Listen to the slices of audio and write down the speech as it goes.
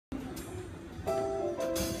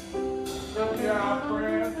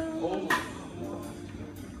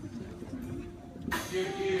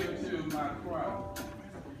I cry.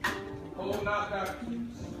 Hold not thy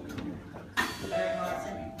peace at my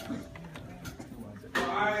feet. For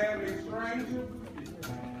I am a stranger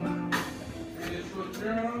and a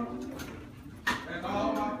sojourner at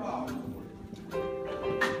all my fathers.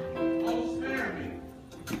 Oh, spare me,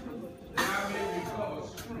 that I may recover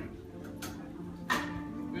strength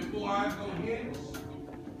before I go hence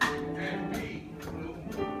and be no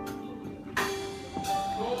more.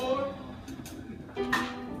 Lord,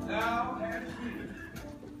 thou hast been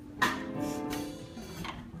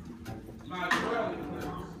my dwelling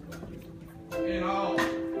place in all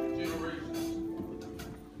generations.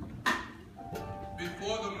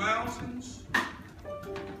 Before the mountains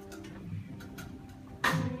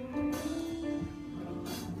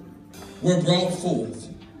were brought forth,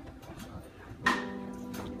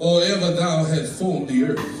 or ever thou hast formed the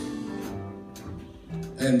earth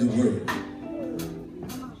and the world,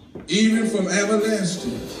 even from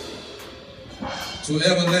everlasting to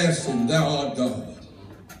everlasting thou art God.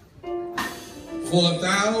 For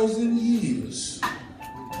 1,000 years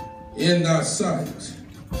in thy sight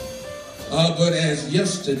are but as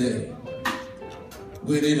yesterday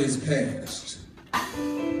when it is past,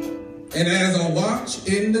 and as a watch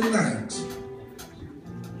in the night.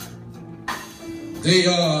 They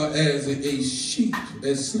are as a sheep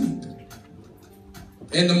asleep.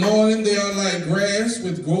 In the morning they are like grass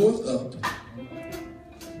which groweth up.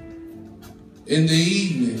 In the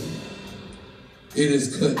evening it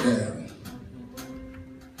is cut down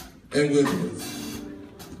and withereth.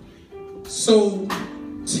 So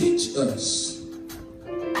teach us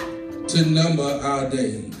to number our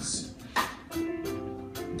days,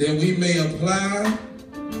 that we may apply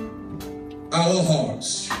our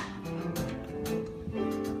hearts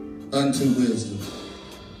unto wisdom.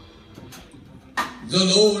 The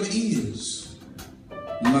Lord is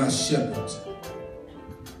my shepherd.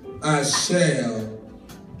 I shall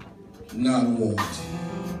not want.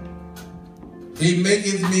 He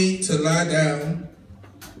maketh me to lie down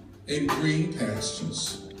in green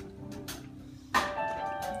pastures.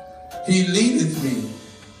 He leadeth me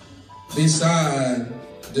beside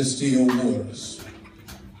the still waters.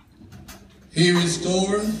 He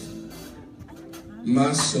restoreth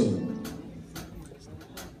my soul.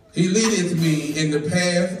 He leadeth me in the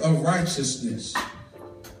path of righteousness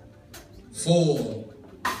for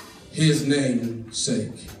his name's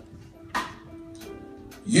sake.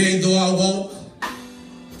 Yea, though I walk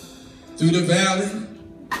through the valley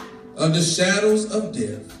of the shadows of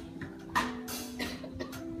death,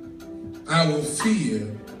 I will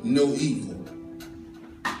fear no evil,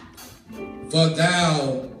 for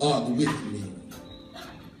thou art with me.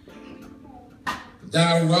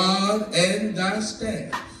 Thy rod and thy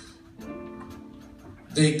staff,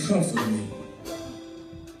 they comfort me.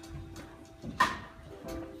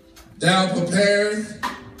 Thou preparest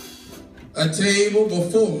a table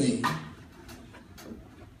before me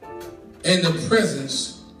in the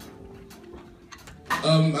presence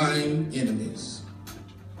of mine enemies.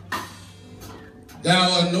 Thou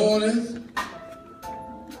anointest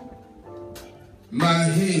my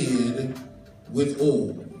head with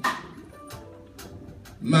oil.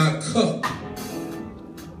 My cup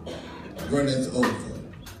runneth over.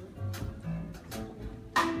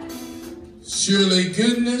 Surely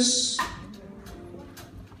goodness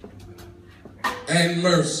and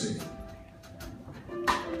mercy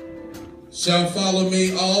shall follow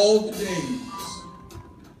me all the days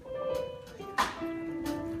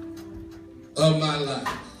of my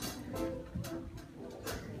life,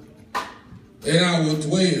 and I will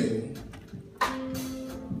dwell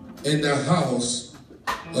in the house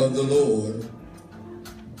of the Lord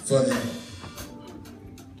forever.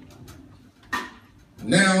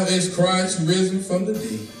 Now is Christ risen from the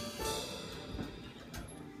dead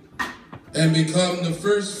and become the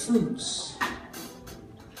first fruits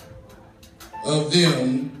of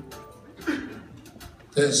them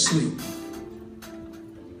that sleep.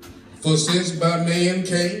 For since by man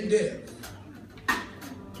came death,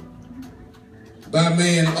 by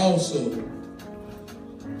man also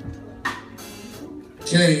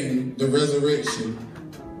came the resurrection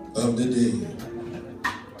of the dead.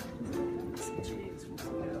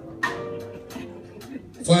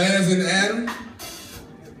 For as in Adam,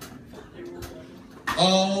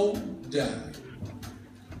 all died,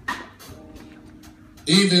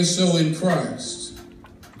 even so in Christ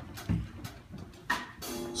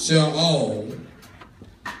shall all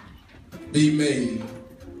be made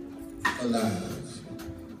alive.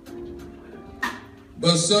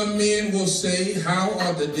 But some men will say, how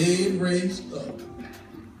are the dead raised up?